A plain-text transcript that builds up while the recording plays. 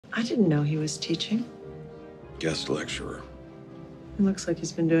I didn't know he was teaching. Guest lecturer. It looks like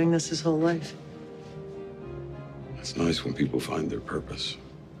he's been doing this his whole life. It's nice when people find their purpose.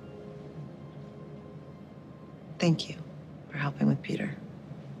 Thank you for helping with Peter.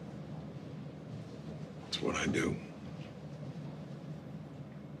 It's what I do.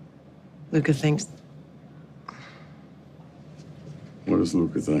 Luca thinks... What does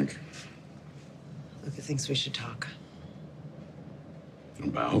Luca think? Luca thinks we should talk.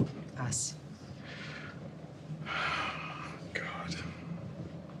 About? Us. God.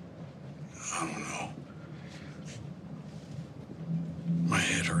 I don't know. My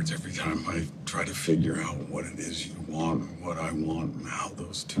head hurts every time I try to figure out what it is you want and what I want and how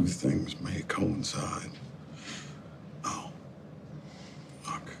those two things may coincide. Oh.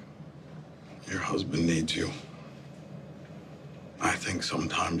 Look. Your husband needs you. I think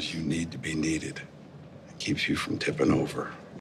sometimes you need to be needed. It keeps you from tipping over.